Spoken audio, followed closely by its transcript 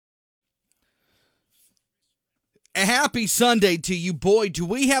Happy Sunday to you. Boy, do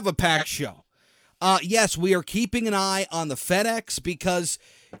we have a packed show. Yes, we are keeping an eye on the FedEx because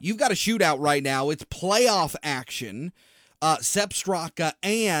you've got a shootout right now. It's playoff action. Sepp Straka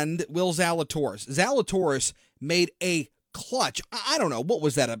and Will Zalatoris. Zalatoris made a clutch. I don't know. What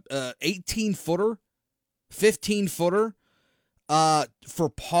was that? A 18-footer? 15-footer? For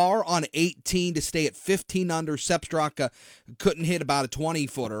par on 18 to stay at 15 under. Sepp Straka couldn't hit about a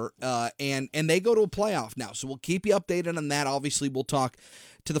 20-footer, and they go to a playoff now. So we'll keep you updated on that. Obviously, we'll talk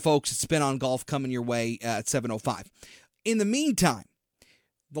to the folks at Spin on Golf coming your way at 7:05. In the meantime,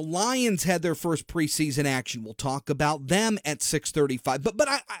 the Lions had their first preseason action. We'll talk about them at 6:35. But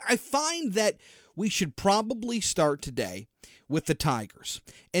I find that we should probably start today with the Tigers.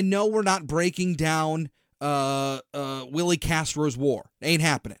 And no, we're not breaking down Willie Castro's war. Ain't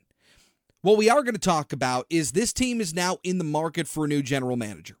happening. What we are going to talk about is this team is now in the market for a new general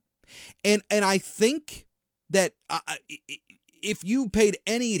manager. And I think that if you paid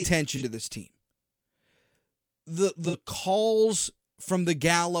any attention to this team, the calls from the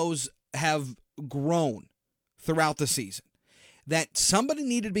gallows have grown throughout the season that somebody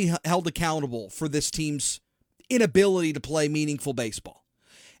needed to be held accountable for this team's inability to play meaningful baseball.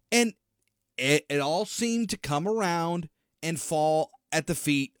 And it all seemed to come around and fall at the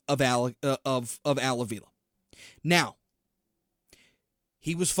feet of Al Avila. Now,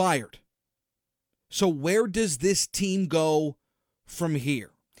 he was fired. So where does this team go from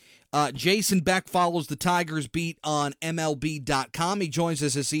here? Jason Beck follows the Tigers beat on MLB.com. He joins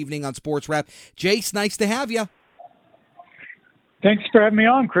us this evening on Sports Wrap. Jace, nice to have you. Thanks for having me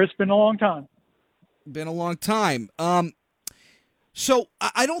on, Chris. Been a long time. Been a long time. So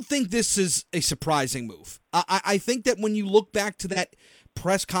I don't think this is a surprising move. I think that when you look back to that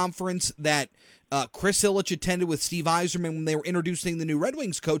press conference that Chris Ilitch attended with Steve Yzerman when they were introducing the new Red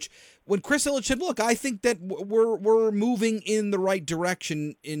Wings coach, when Chris Ilitch said, look, I think that we're moving in the right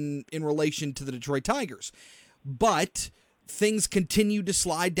direction in relation to the Detroit Tigers. But things continued to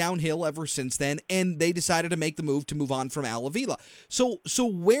slide downhill ever since then, and they decided to make the move to move on from Al Avila. So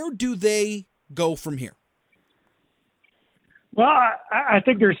where do they go from here? Well, I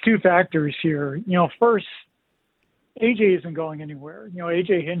think there's two factors here. First, AJ isn't going anywhere.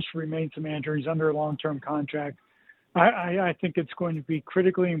 AJ Hinch remains the manager. He's under a long-term contract. I think it's going to be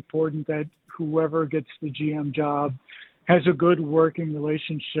critically important that whoever gets the GM job has a good working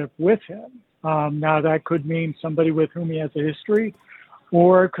relationship with him. Now, that could mean somebody with whom he has a history,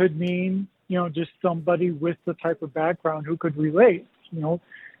 or it could mean, just somebody with the type of background who could relate.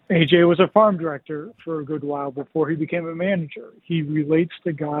 AJ was a farm director for a good while before he became a manager. He relates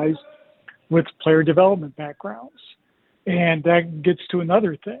to guys with player development backgrounds. And that gets to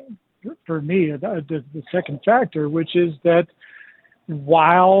another thing for me, the second factor, which is that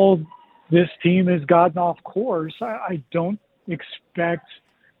while this team has gotten off course, I don't expect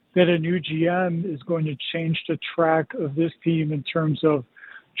that a new GM is going to change the track of this team in terms of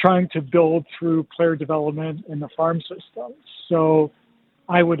trying to build through player development in the farm system. So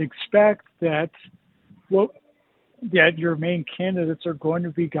I would expect that your main candidates are going to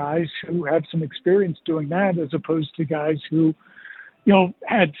be guys who have some experience doing that, as opposed to guys who,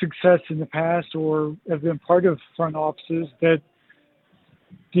 had success in the past or have been part of front offices that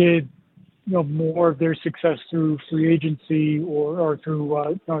did, more of their success through free agency or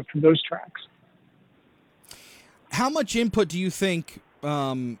through those tracks. How much input do you think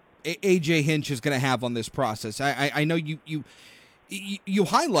AJ Hinch is going to have on this process? I know you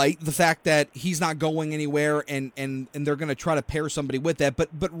highlight the fact that he's not going anywhere and they're going to try to pair somebody with that.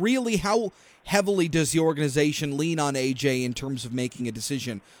 But really, how heavily does the organization lean on AJ in terms of making a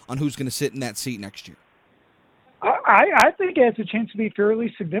decision on who's going to sit in that seat next year? I think it has a chance to be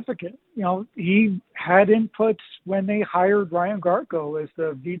fairly significant. He had inputs when they hired Ryan Garko as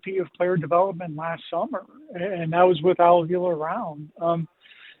the VP of player development last summer, and that was with Al Avila around.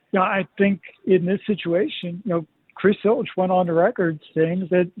 I think in this situation, Chris Ilitch went on the record saying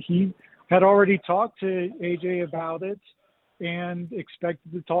that he had already talked to AJ about it and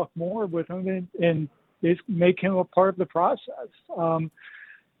expected to talk more with him and make him a part of the process.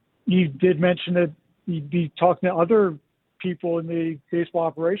 He did mention that he'd be talking to other people in the baseball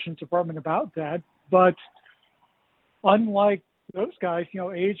operations department about that. But unlike those guys,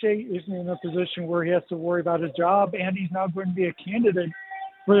 AJ isn't in a position where he has to worry about his job, and he's not going to be a candidate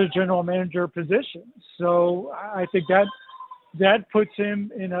for the general manager position. So I think that puts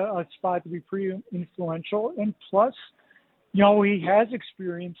him in a spot to be pretty influential. And plus, he has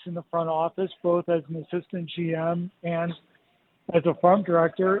experience in the front office, both as an assistant GM and as a farm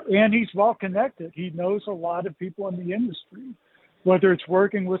director, and he's well connected. He knows a lot of people in the industry, whether it's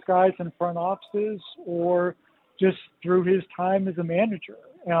working with guys in front offices or just through his time as a manager.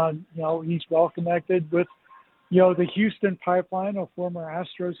 And, he's well connected with, the Houston pipeline of former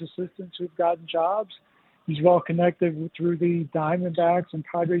Astros assistants who've gotten jobs. He's well connected through the Diamondbacks and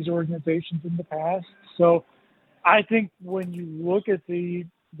Padres organizations in the past. So I think when you look at the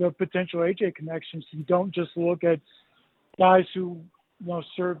potential AJ connections, you don't just look at guys who,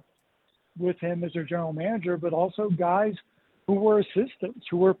 served with him as their general manager, but also guys who were assistants,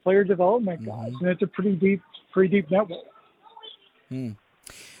 who were player development guys. And it's a pretty deep network.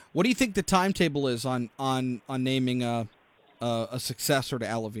 What do you think the timetable is on naming a successor to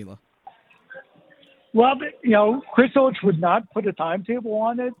Al Avila? Well, Chris Ilitch would not put a timetable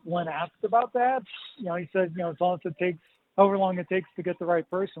on it when asked about that. He said, as long as it takes however long it takes to get the right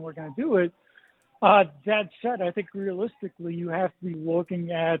person, we're going to do it. That said, I think realistically, you have to be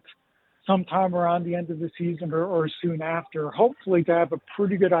looking at sometime around the end of the season or soon after, hopefully to have a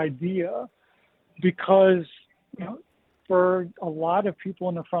pretty good idea, because, for a lot of people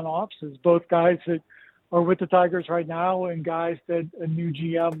in the front offices, both guys that are with the Tigers right now and guys that a new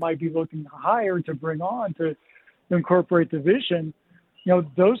GM might be looking to hire to bring on to incorporate the vision,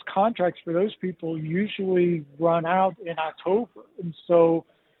 those contracts for those people usually run out in October. And so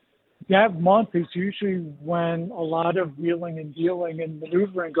that month is usually when a lot of wheeling and dealing and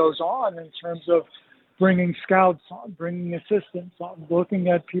maneuvering goes on in terms of bringing scouts on, bringing assistants on, looking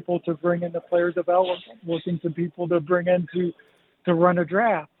at people to bring into player development, looking to people to bring in to run a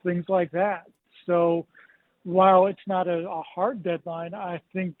draft, things like that. So while it's not a hard deadline, I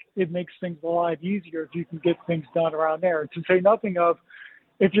think it makes things a lot easier if you can get things done around there. To say nothing of,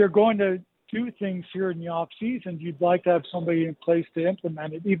 if you're going to do things here in the off season, you'd like to have somebody in place to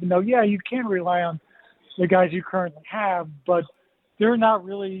implement it, even though, you can rely on the guys you currently have, but they're not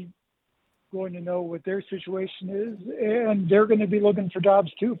really going to know what their situation is, and they're going to be looking for jobs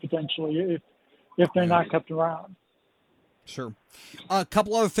too, potentially, if they're not kept around. Sure. A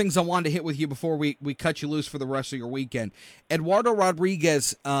couple other things I wanted to hit with you before we cut you loose for the rest of your weekend. Eduardo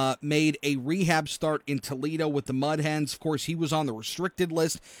Rodriguez made a rehab start in Toledo with the Mud Hens. Of course, he was on the restricted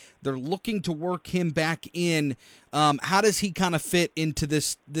list. They're looking to work him back in. How does he kind of fit into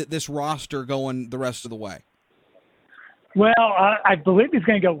this roster going the rest of the way? Well, I believe he's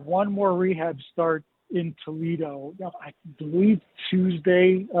going to get one more rehab start in Toledo. I believe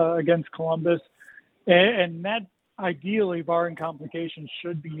Tuesday against Columbus, and that ideally, barring complications,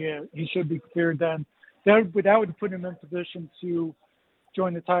 should be it. He should be cleared then. That would put him in position to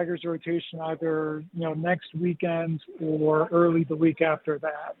join the Tigers rotation either next weekend or early the week after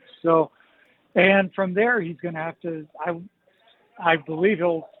that. So, and from there he's going to have to. I believe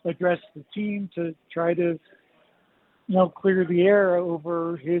he'll address the team to try to clear the air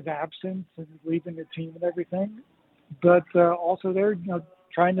over his absence and leaving the team and everything. But also they're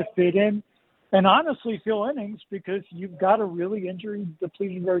trying to fit in and honestly fill innings, because you've got a really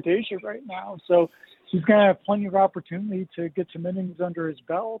injury-depleted rotation right now. So he's going to have plenty of opportunity to get some innings under his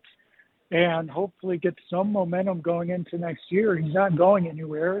belt and hopefully get some momentum going into next year. He's not going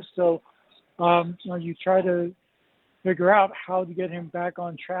anywhere. So, you try to figure out how to get him back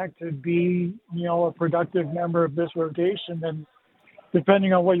on track to be, a productive member of this rotation. And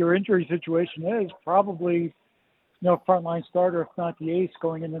depending on what your injury situation is, probably, frontline starter, if not the ace,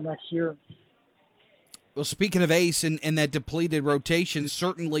 going into next year. Well, speaking of ace and that depleted rotation,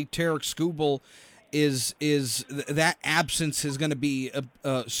 certainly Tarik Skubal is that absence is going to be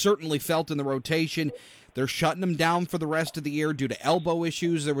certainly felt in the rotation. They're shutting him down for the rest of the year due to elbow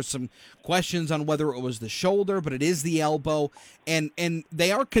issues. There was some questions on whether it was the shoulder, but it is the elbow, and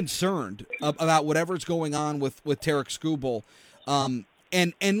they are concerned about whatever's going on with Tarik Skubal.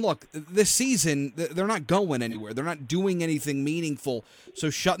 And look, this season, they're not going anywhere. They're not doing anything meaningful. So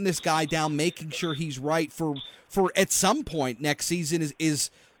shutting this guy down, making sure he's right for at some point next season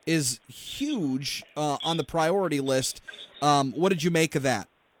is huge on the priority list. What did you make of that?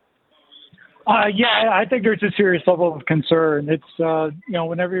 I think there's a serious level of concern. It's,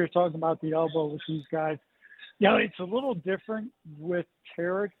 whenever you're talking about the elbow with these guys, it's a little different with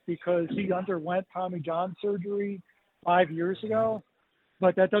Tarik because he underwent Tommy John surgery 5 years ago.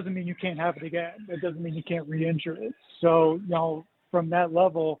 But that doesn't mean you can't have it again. That doesn't mean you can't re-injure it. So, from that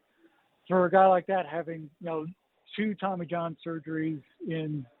level, for a guy like that having, 2 Tommy John surgeries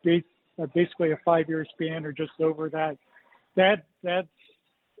in basically a 5-year span or just over that's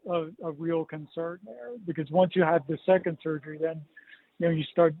a real concern there. Because once you have the second surgery, then, you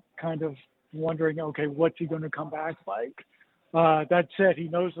start kind of wondering, okay, what's he going to come back like? That said, he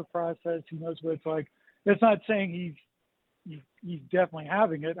knows the process. He knows what it's like. That's not saying he's definitely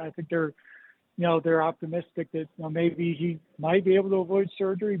having it. I think they're optimistic that maybe he might be able to avoid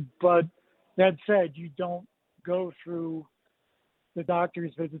surgery. But that said, you don't go through the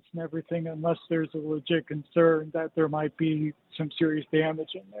doctor's visits and everything unless there's a legit concern that there might be some serious damage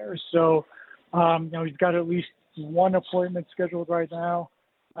in there. So, he's got at least one appointment scheduled right now.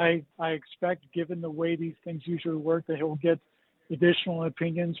 I expect, given the way these things usually work, that he'll get additional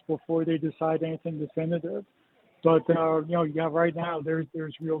opinions before they decide anything definitive. But, right now there's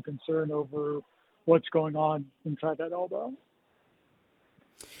real concern over what's going on inside that elbow.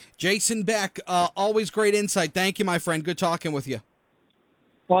 Jason Beck, always great insight. Thank you, my friend. Good talking with you.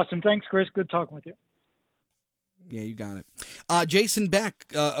 Awesome. Thanks, Chris. Good talking with you. Yeah, you got it. Jason Beck,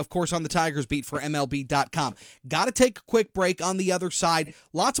 of course, on the Tigers beat for MLB.com. Got to take a quick break. On the other side,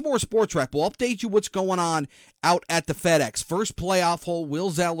 lots more sports rep. We'll update you what's going on out at the FedEx. First playoff hole,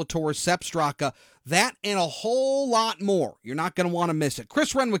 Will Zalatoris, Sepp Straka, that and a whole lot more. You're not going to want to miss it.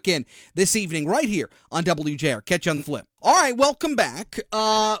 Chris Renwick in this evening right here on WJR. Catch you on the flip. All right, welcome back.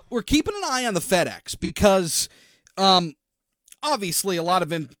 We're keeping an eye on the FedEx because obviously a lot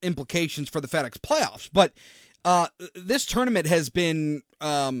of implications for the FedEx playoffs, but this tournament has been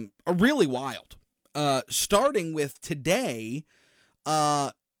really wild. Starting with today,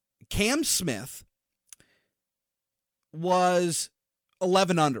 Cam Smith was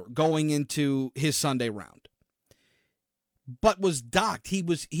 11 under going into his Sunday round, but was docked. He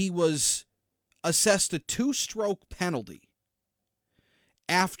was assessed a 2-stroke penalty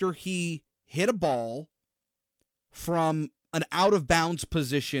after he hit a ball from an out-of-bounds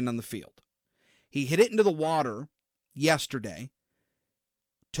position on the field. He hit it into the water yesterday,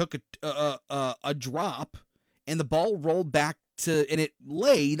 took a drop, and the ball rolled back and it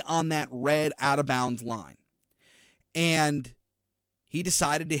laid on that red out-of-bounds line. And he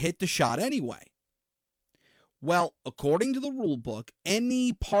decided to hit the shot anyway. Well, according to the rule book, if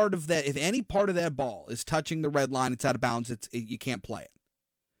any part of that ball is touching the red line, it's out of bounds. You can't play it.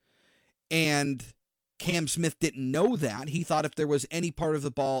 And Cam Smith didn't know that. He thought if there was any part of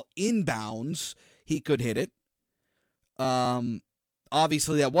the ball in bounds, he could hit it.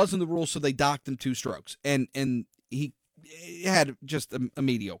 Obviously, that wasn't the rule, so they docked him 2 strokes. And he had just a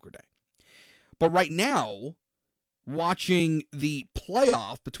mediocre day. But right now, watching the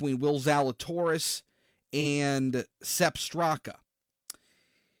playoff between Will Zalatoris and Sepp Straka,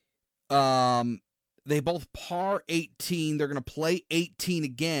 they both par 18. They're going to play 18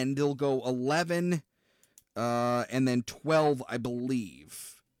 again. They'll go 11 and then 12, I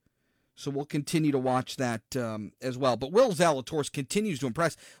believe. So we'll continue to watch that as well. But Will Zalatoris continues to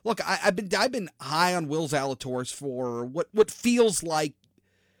impress. Look, I've been high on Will Zalatoris for what feels like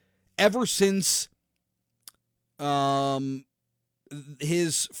ever since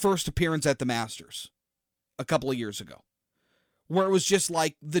his first appearance at the Masters a couple of years ago, where it was just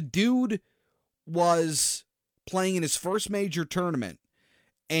like the dude was playing in his first major tournament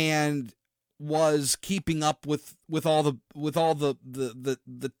and was keeping up with all the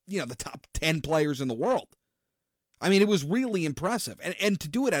top 10 players in the world. I mean, it was really impressive, and to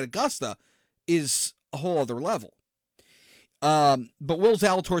do it at Augusta is a whole other level. But Will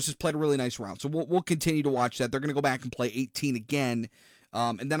Zalatoris has played a really nice round, so we'll continue to watch that. They're going to go back and play 18 again,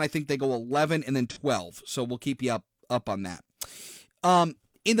 and then I think they go 11 and then 12. So we'll keep you up on that.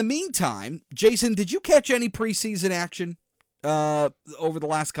 In the meantime, Jason, did you catch any preseason action over the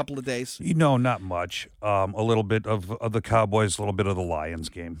last couple of days? No, not much. A little bit of the Cowboys, a little bit of the Lions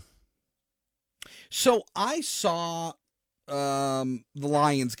game. So I saw the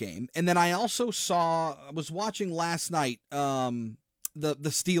Lions game, and then I also was watching last night the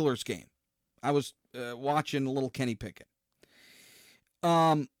Steelers game. I was watching a little Kenny Pickett.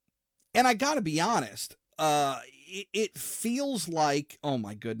 And I got to be honest, it feels like, oh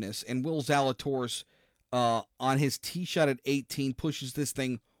my goodness, and Will Zalatoris on his tee shot at 18 pushes this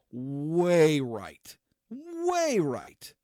thing way right.